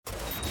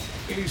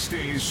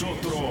Este es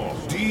otro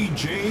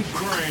DJ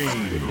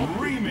Crane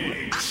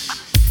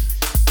Remix.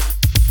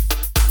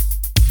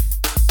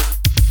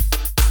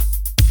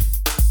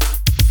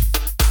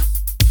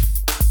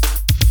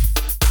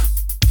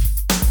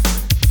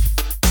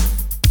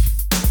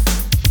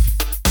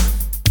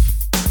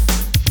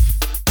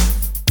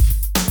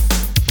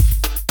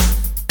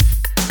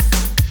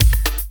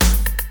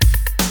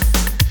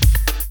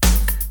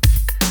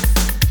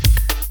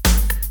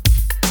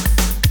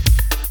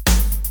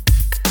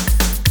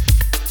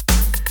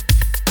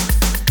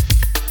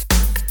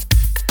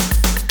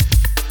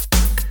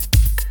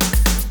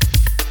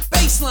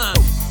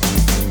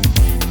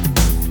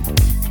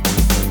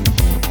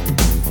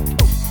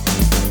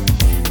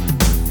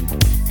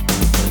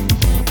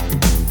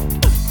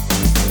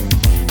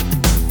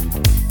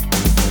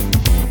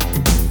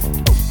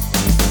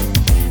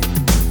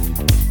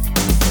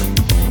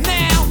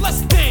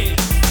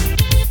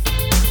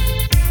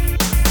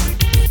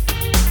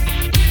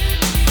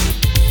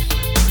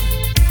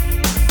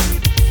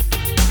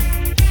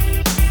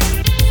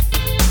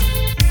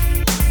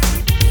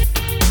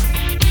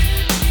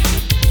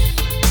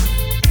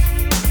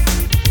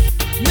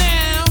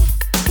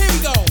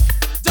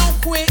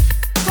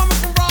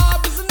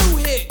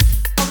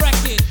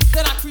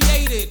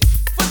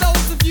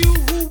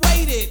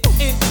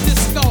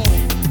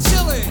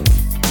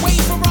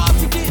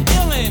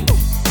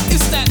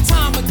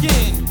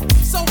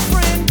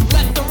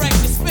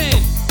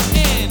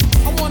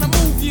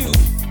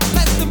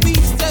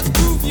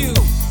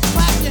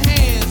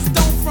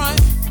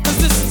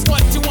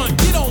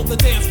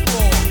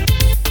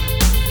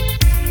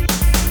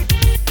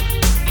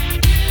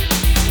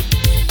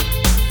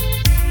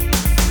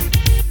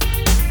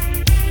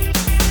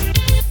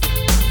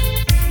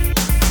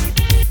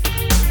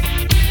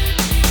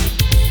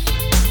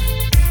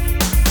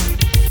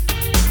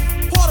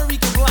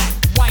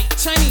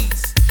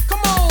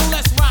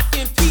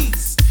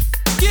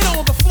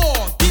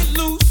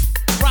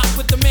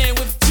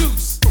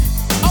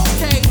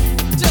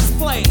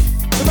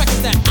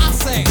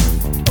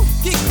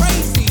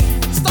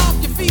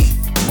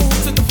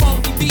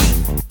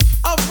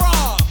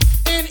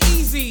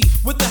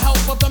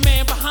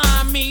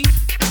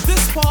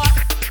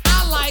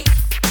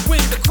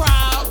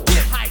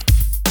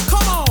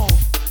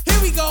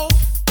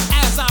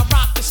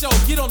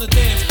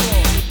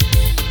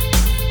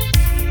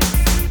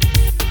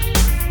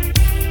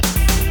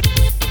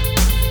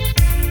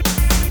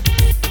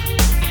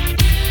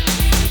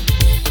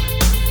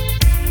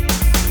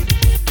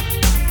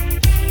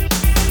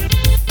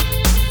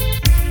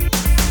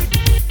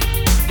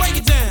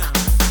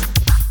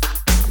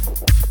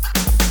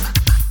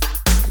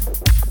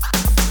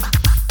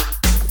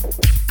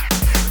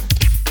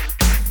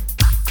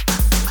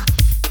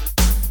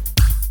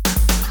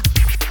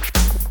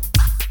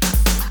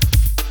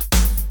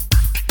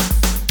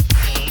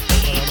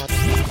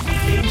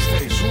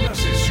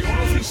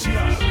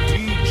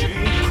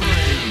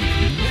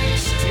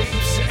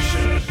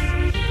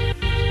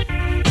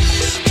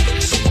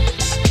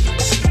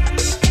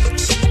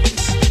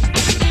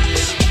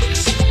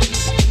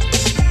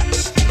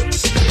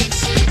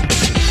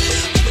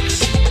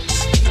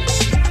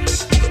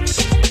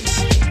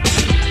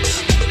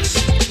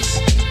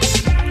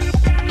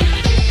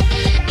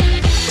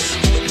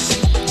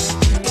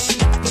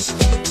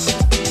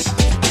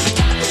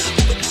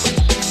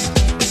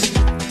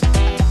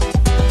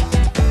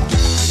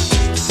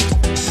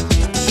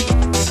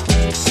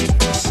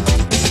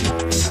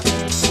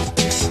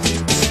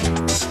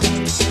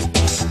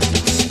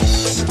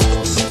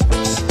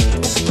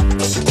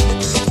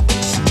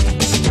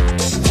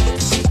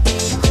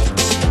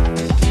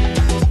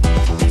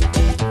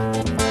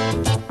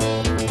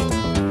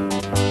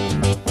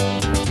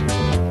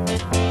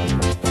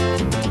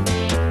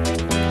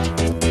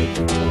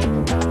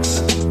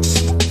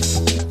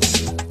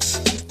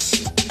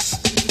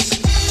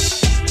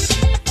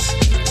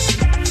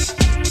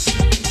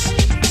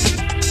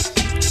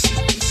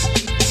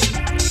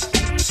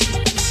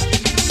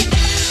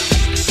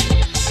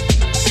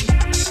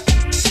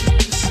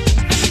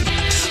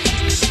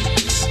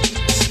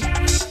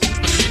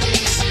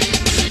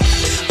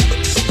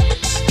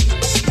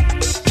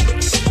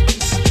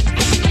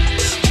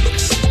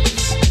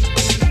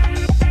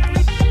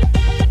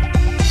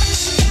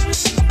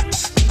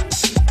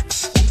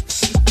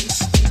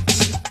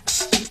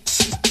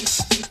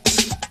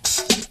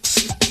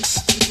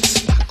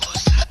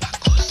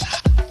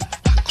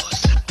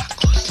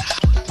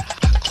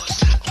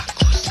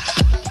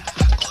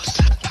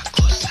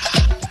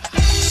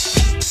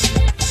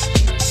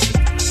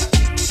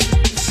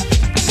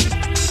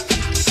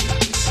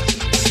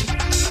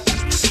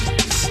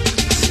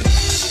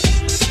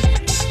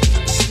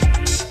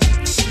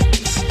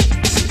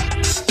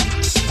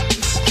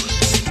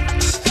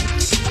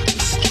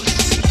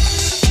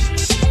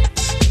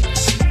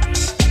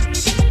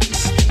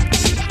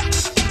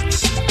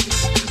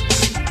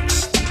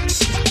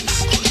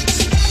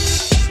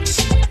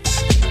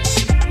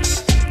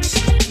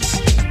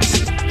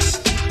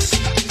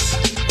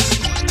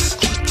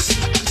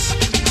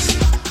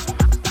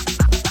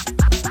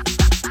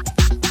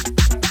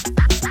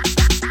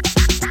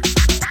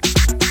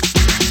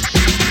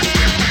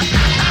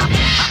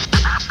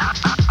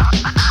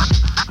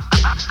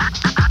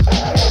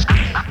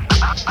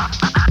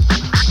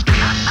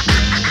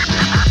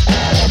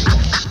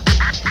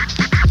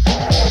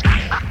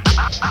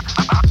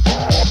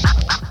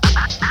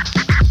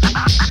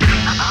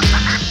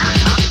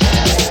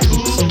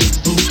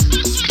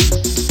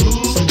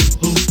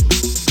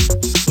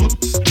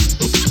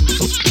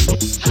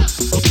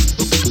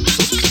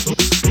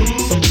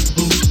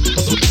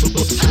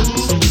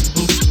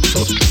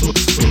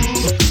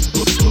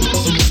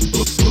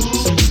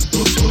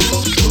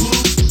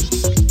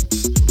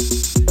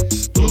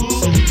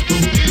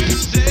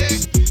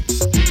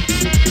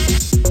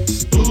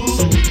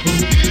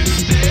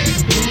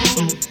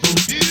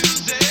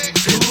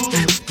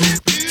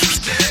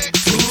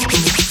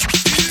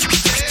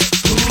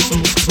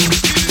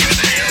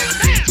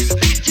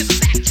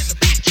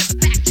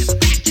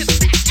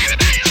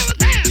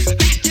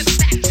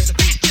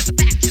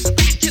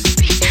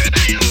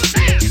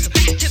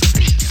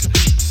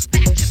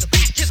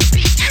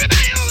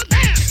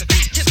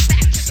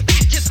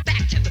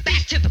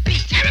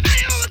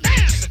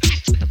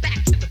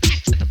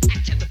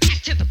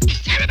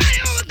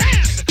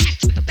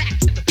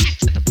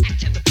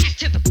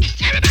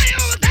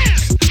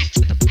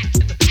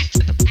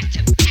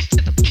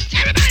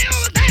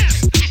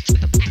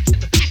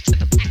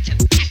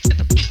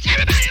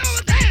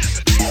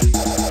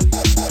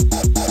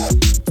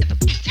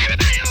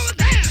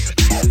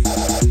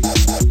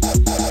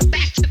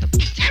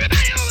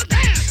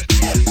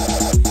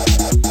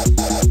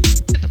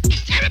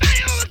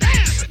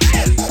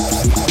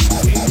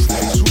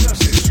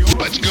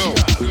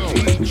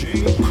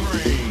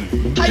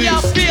 How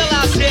y'all feel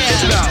out there?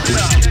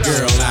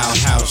 Girl, I'll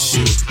house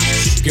you.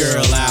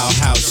 Girl, I'll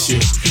house you.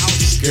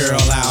 Girl,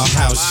 I'll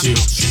house you.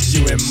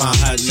 You in my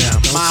hut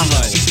now, my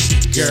hut.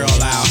 Girl,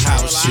 I'll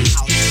house you.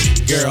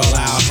 Girl,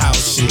 I'll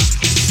house you.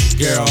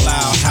 Girl,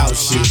 I'll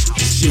house you.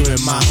 You in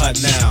my hut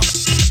now.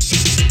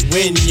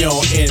 When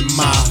you're in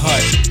my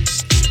hut,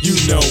 you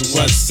know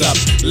what's up.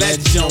 Let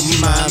your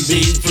mind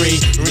be free.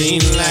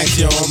 Relax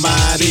your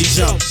body.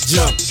 Jump,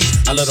 jump.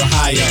 A little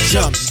higher.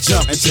 Jump,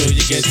 jump until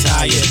you get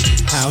tired.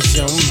 House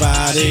your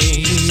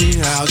body.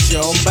 House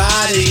your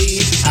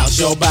body. House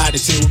your body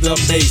to the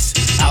base.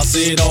 House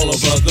it all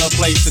over the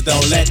place. So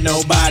don't let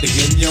nobody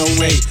get in your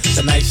way.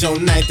 Tonight's your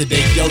night,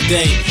 today's your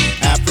day.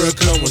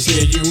 Africa will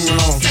steer you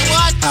wrong. Say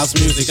what? House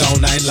music all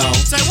night long.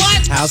 Say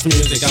what? House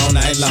music all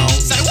night long.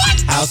 Say what?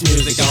 House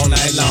music all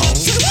night long.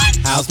 Say what?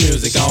 House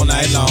music all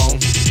night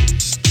long.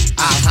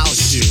 I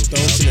house you.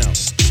 Don't you know?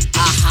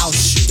 I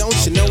house you. Don't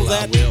you know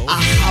that?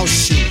 I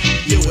house you.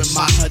 You in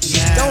my hut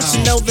now. Don't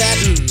you know that?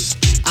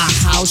 I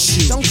house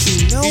you. Don't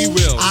you know? He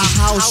will. I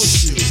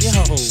house you.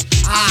 Yo.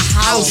 I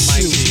house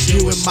you.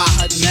 You in my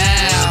hut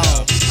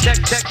now. Check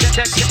this out.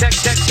 Check this out.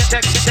 Check this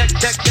out.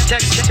 Check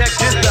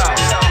this out.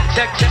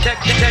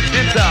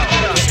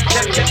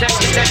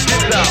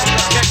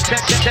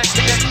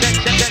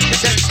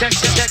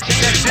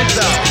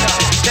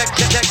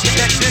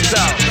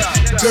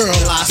 Girl,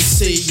 I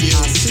see you.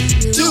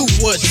 Do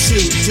what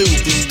you do.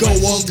 Go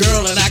on,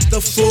 girl, and act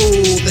the fool.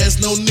 There's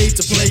no need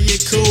to play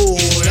it cool.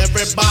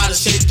 Everybody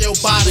shake your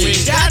body. We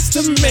got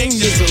to make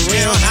this a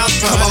real house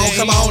party.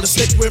 Come on, and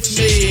stick with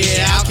me.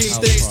 I'll keep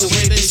things the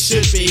way they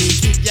should be.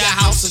 Keep your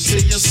house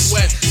until you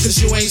sweat, cause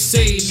you ain't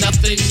seen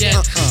nothing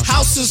yet.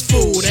 House is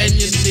food and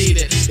you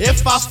need it.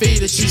 If I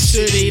feed it, you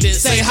should eat it.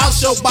 Say house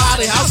your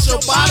body, house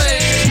your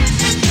body.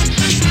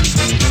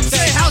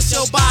 Say house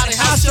your body,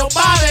 house your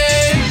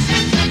body.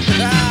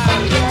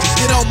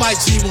 You know my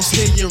G won't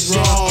steer you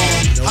wrong.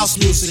 House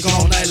music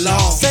all night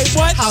long. Say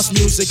what? House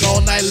music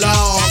all night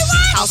long.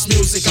 House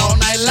music all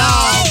night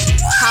long.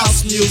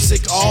 House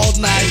music all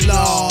night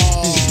long.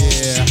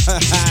 Yeah.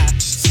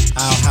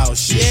 I'll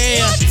house you.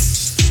 Yeah.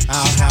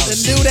 I'll house Then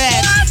you. do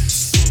that.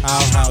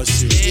 I'll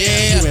house you.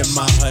 Yeah. You in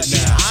my hut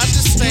now. I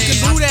understand. You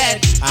can do that.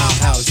 I'll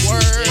house you.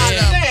 Word.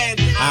 Yeah.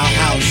 I'll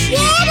house you.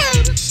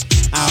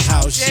 I'll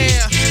house you.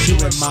 Yeah. You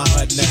in my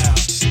hut now.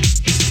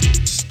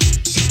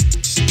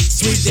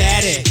 Sweet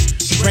daddy,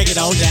 break it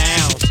on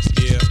down.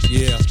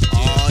 Yeah.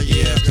 Oh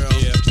yeah, girl.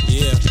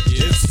 Yeah.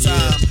 It's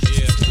time.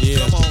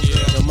 Yeah. Come on,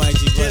 girl. The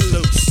mighty Get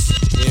loose.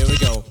 Here we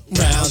go.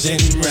 Round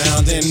and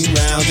round and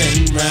round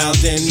and round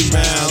and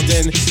round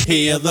and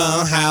hear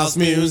the house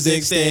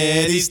music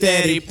steady,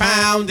 steady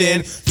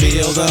pounding.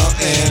 Feel the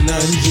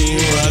energy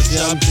rush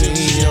up to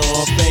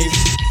your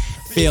face.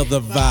 Feel the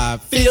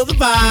vibe, feel the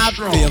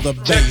vibe, feel the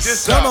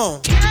bass. Come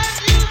on.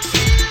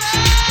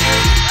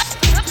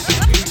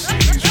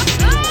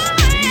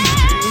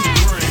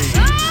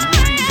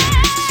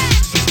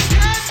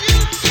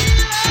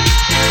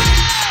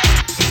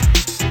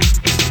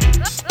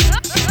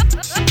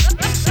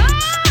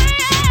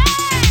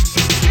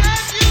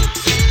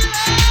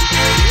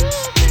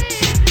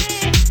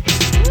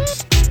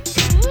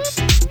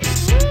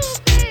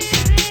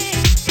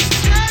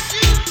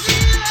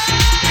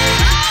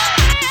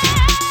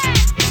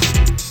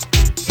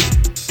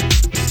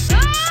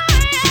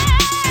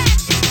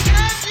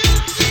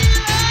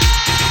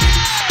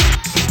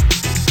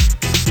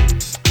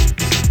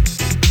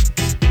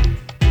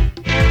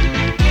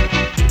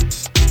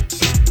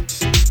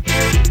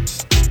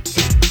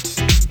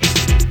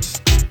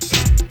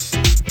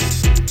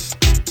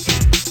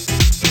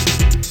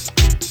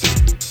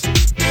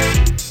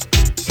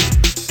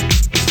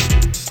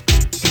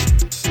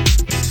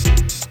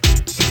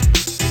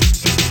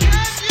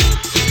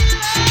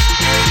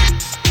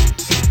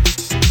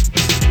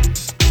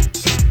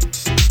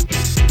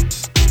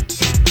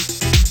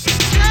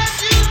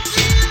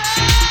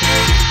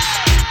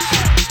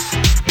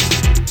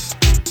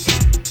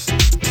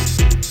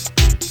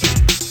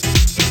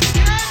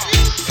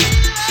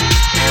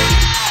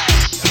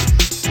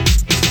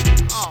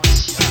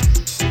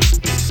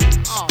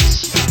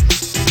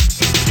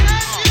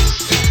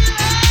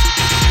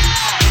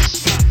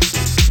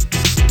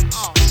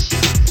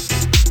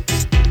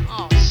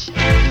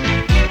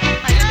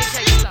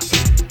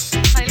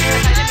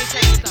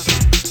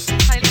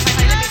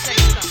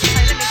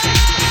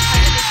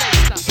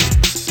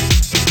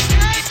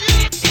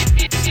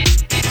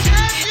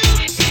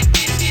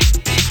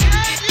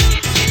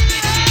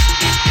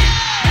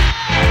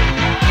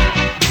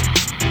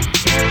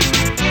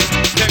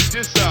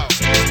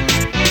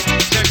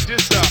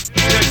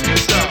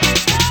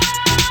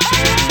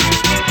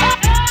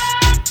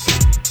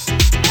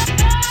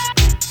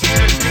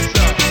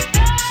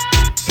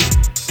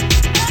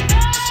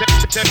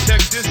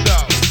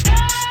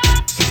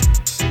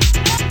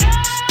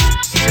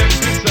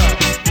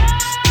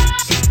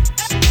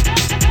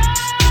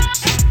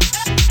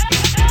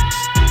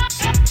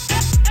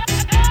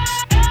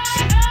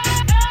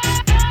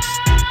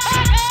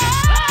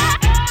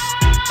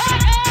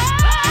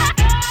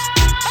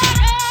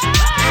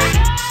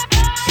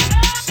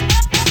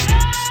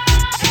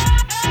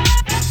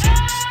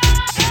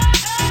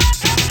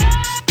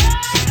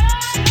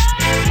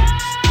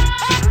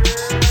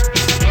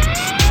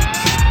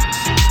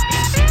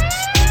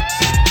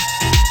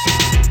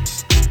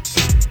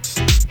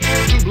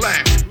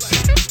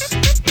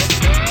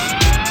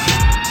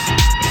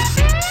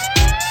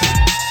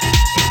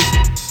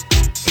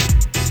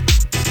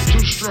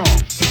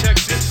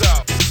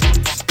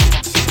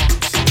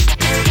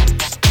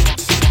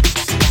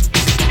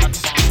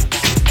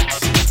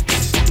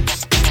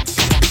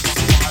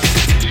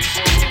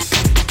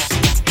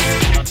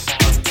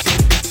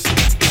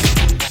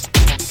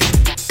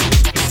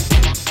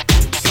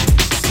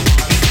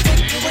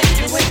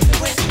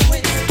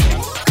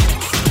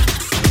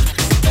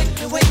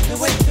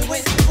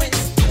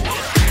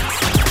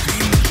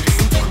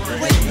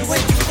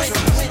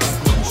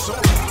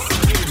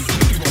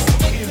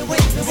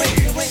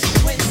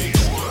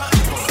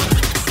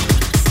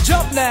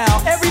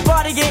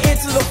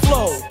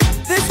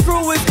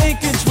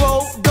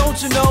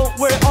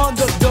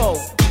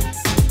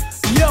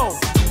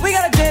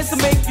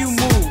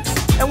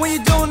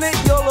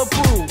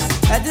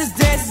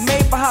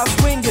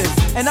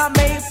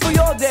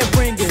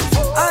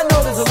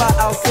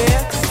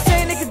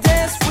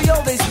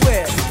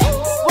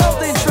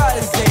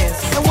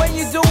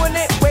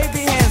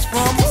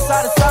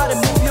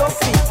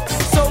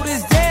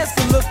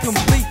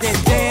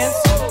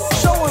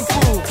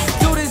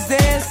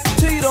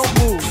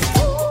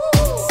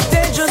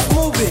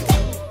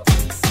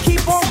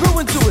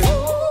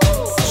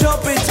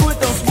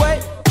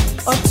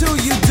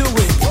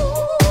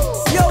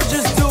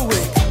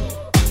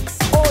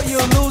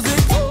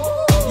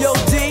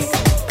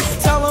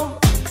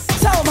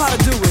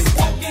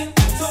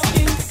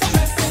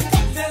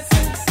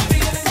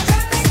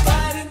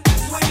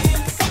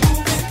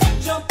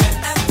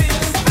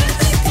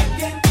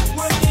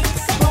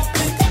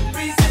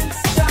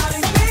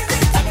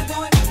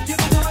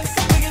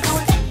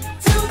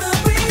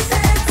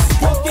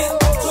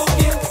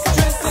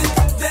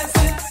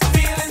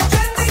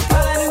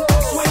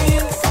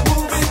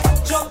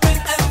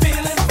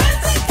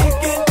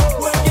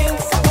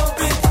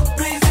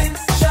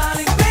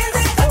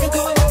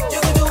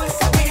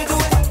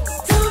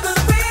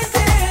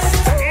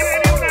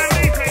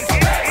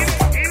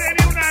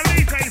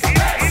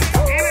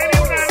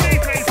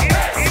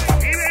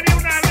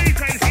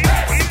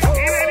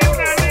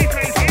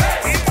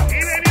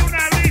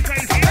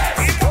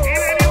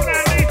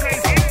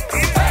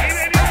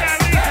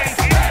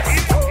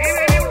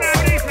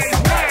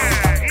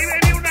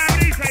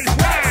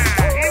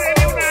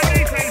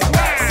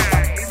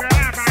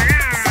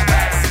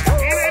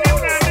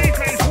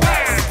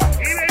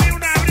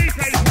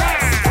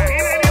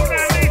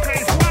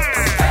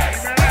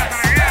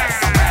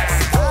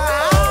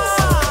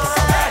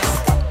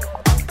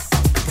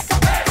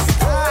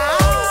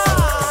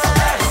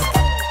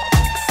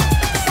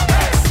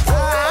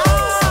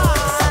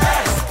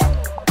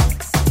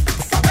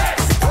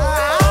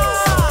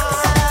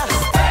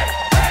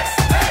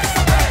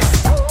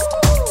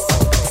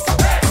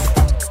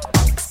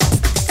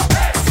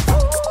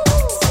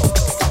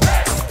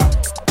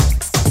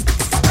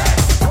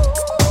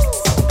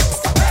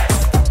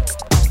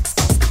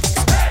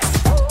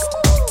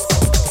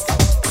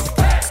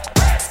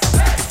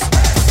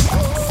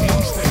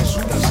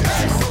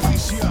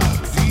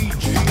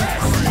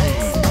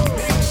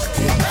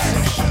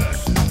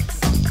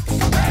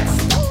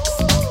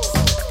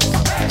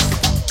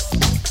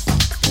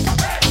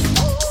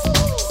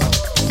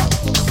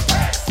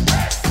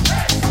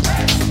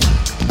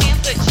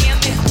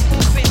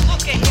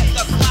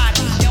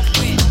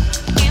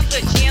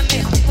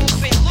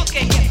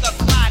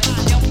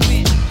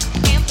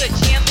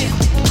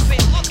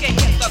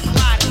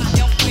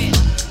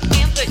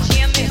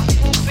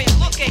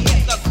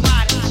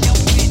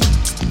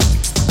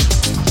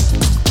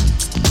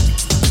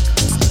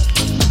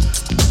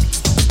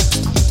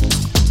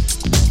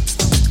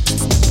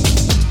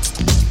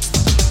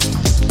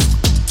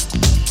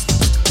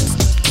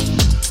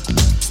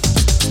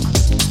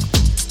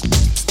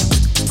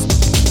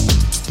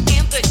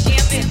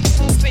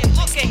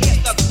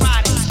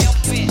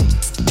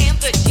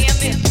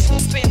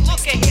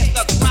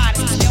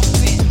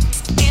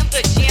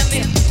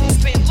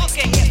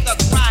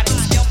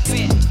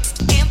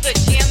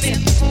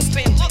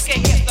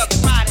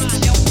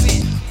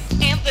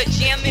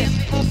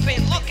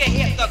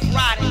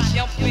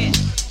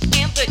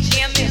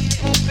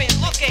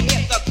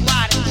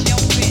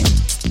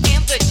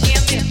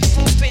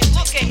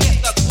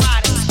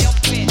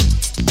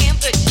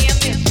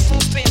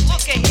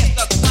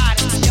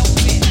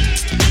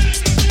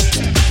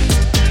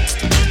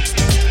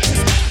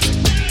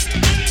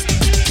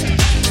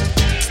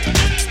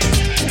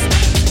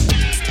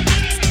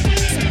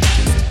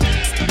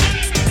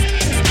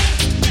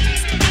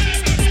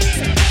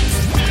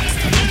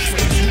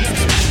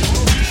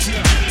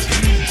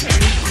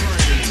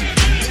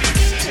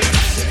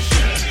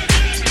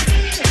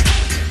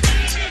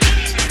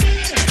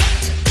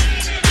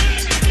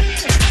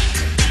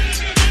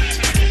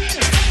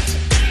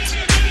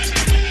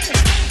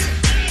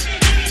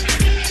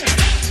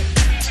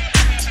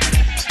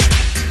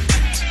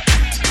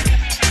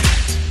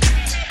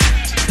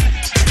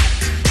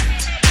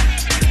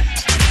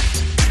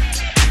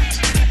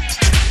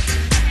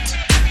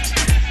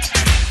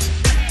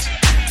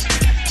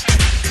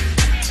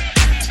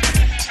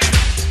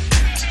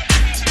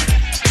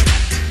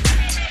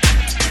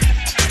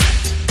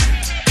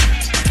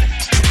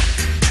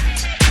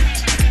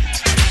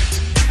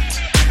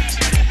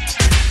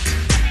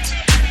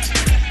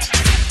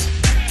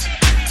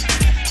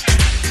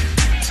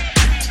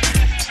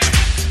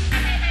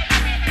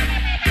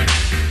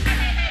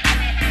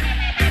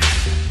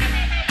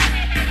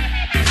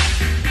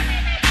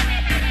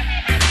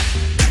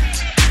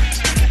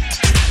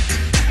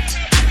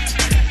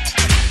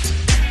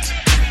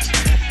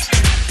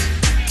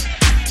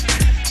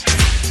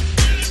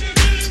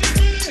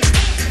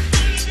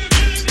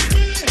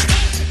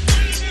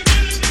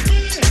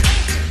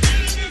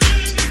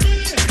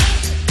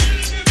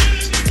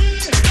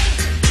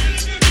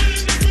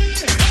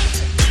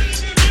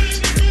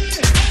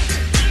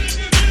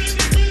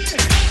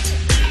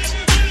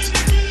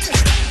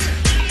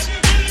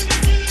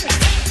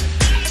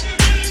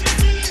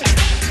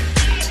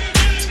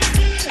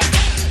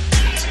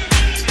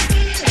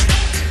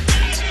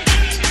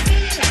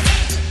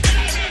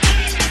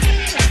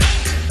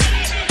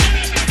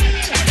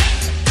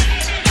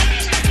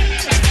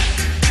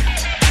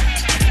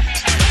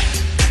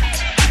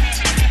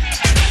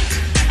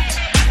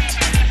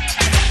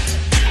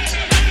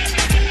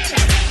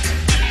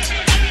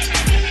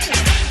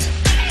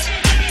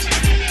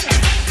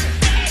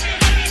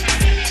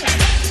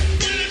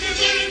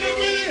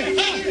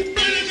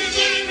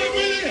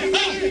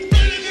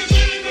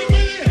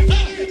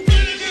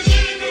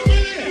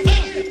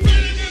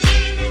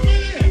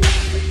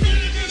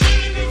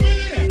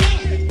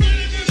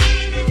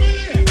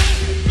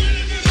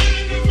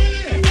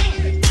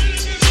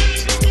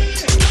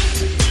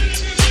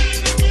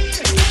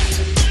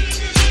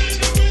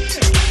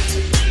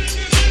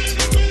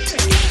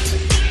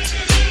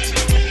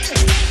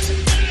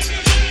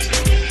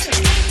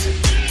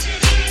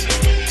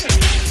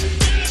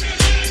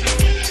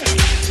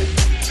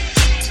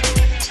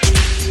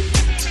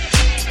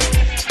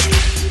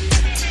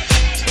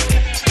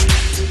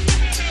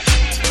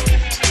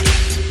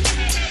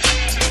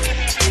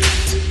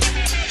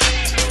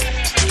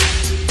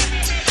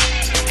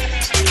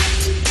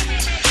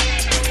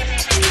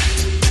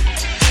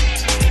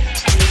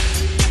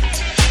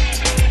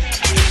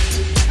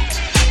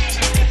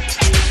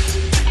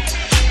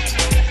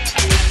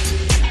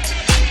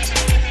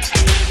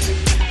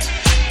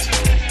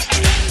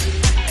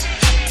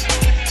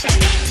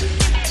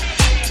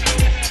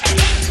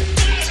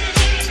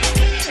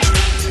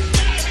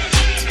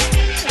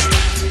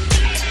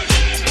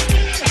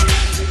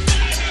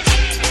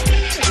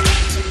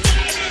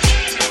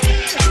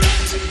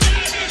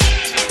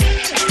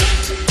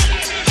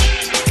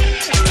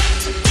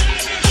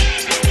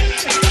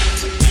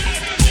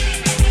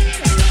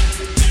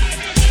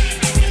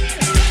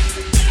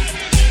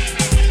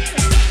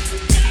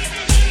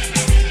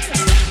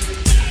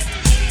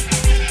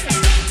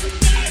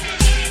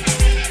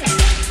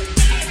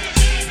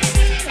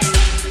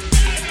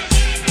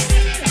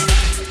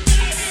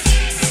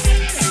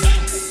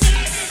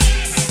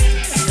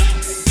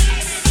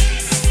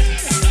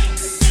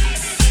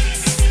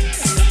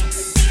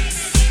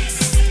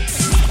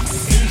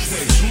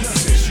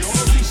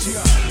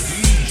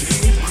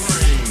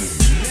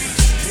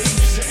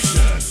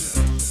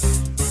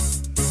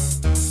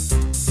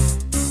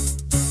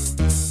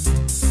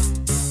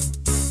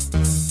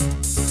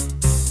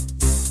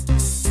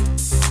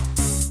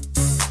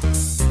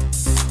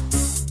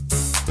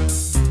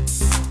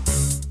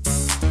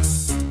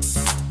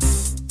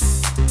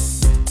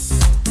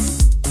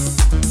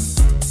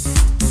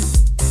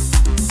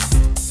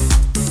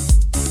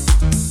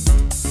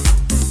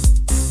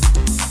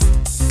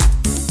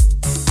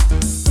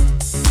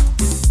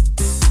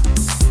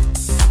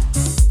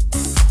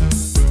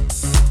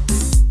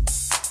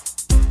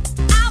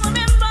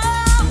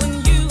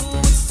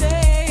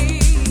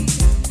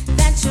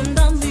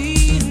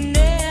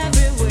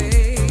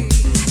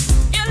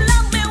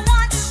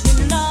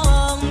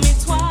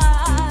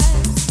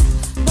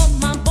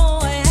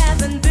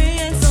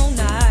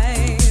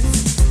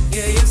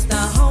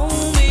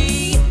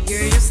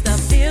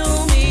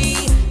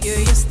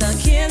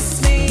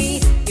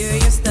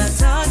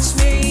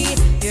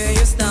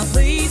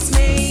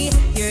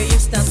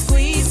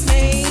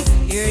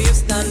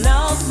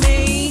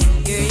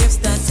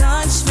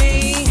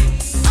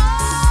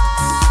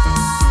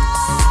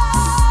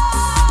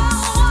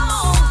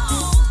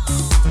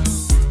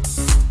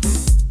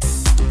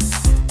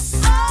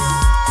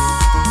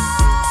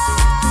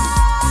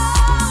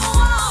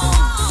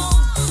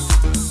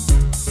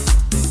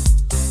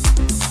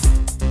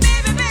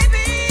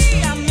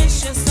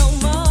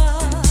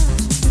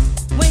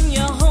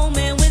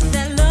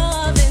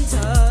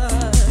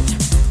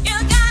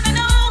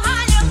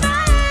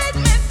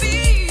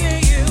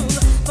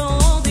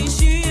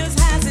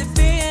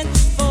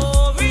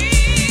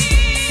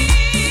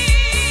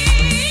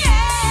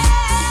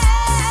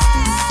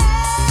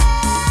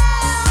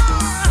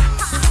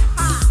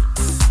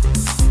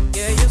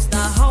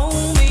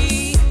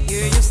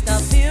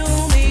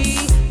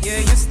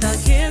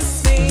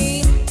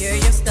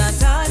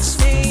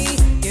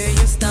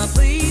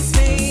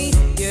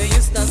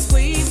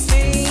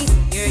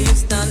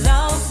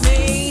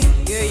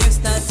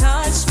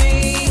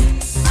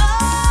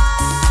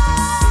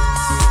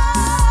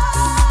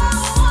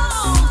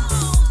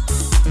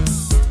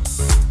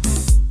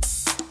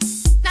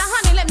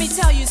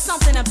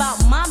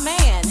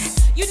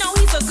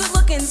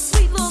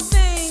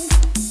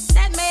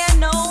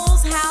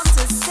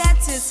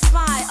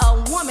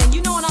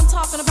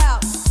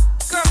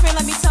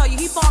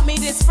 bought me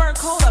this fur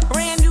coat, a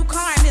brand new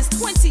car, and this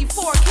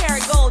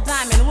 24-karat gold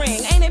diamond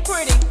ring. Ain't it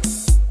pretty?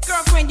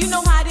 Girlfriend, you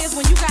know how it is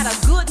when you got a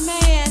good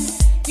man.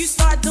 You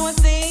start doing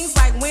things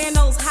like wearing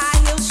those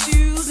high-heel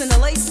shoes and the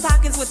lace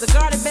stockings with the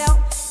garter belt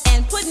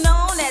and putting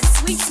on that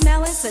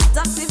sweet-smelling,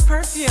 seductive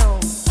perfume.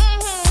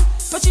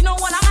 But you know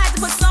what? I'm gonna have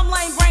to put some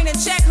lame brain in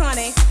check,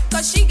 honey,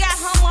 cause she got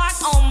her mark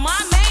on my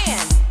man.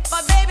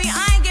 But baby,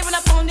 I ain't giving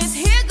up on this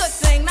here good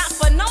thing, not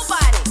for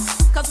nobody.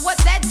 Cause what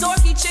that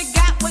dorky chick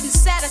got wouldn't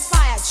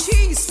satisfy a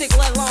cheese stick,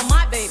 let alone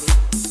my baby.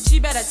 She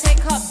better take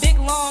her big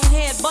long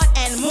head butt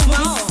and move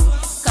on,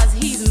 cause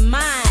he's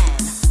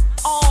mine,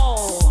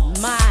 all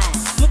mine.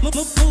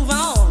 Move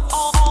on,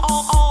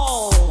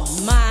 all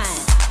mine.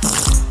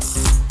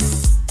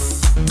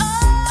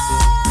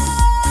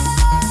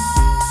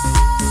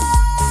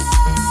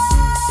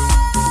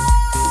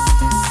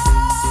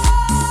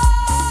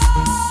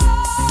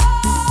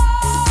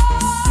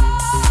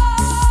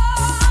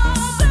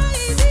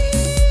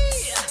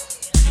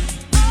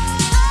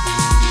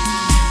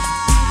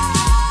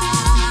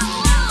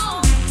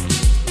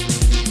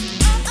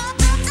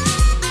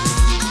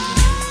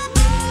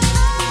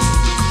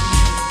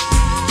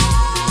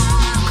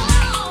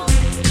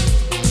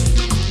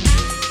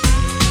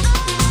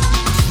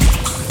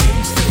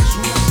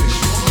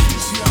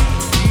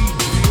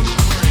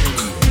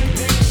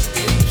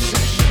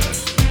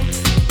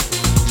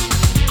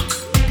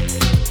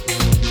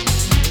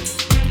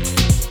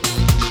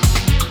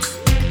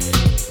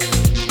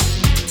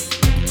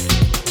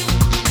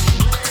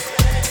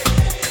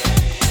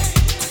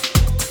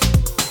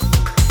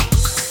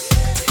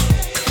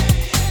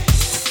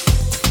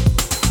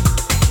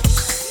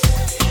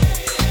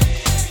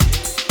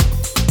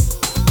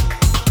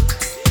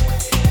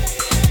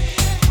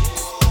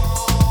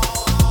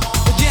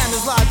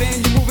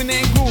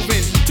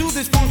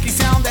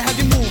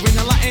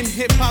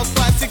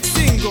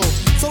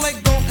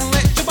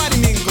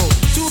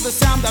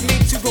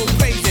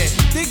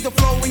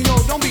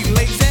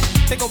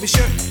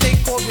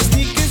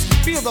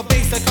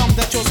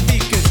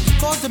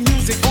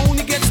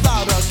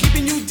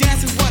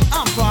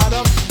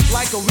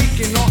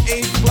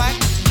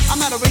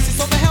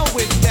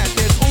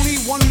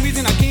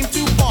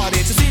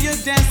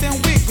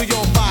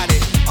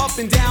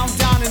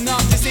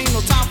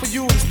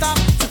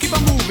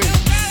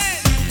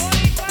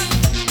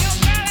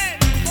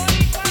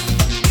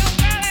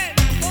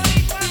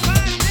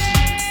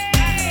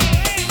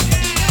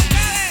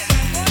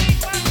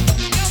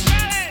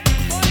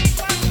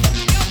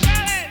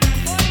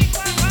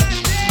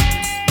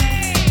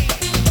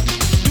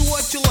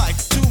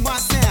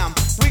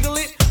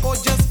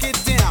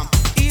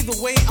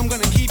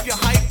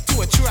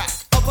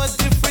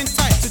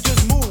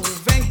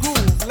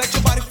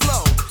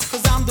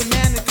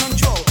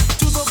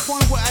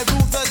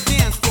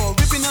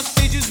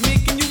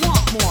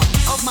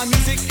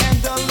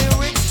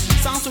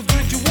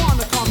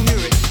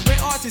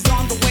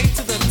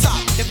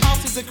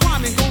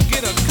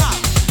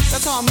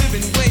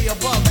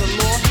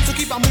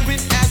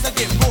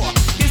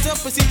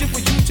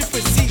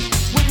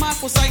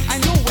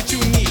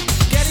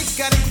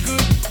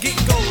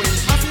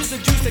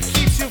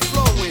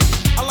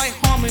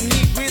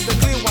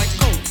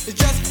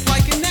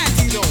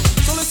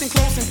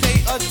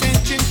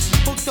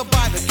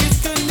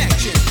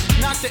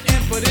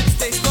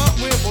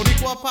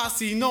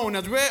 Known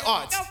as rare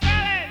arts.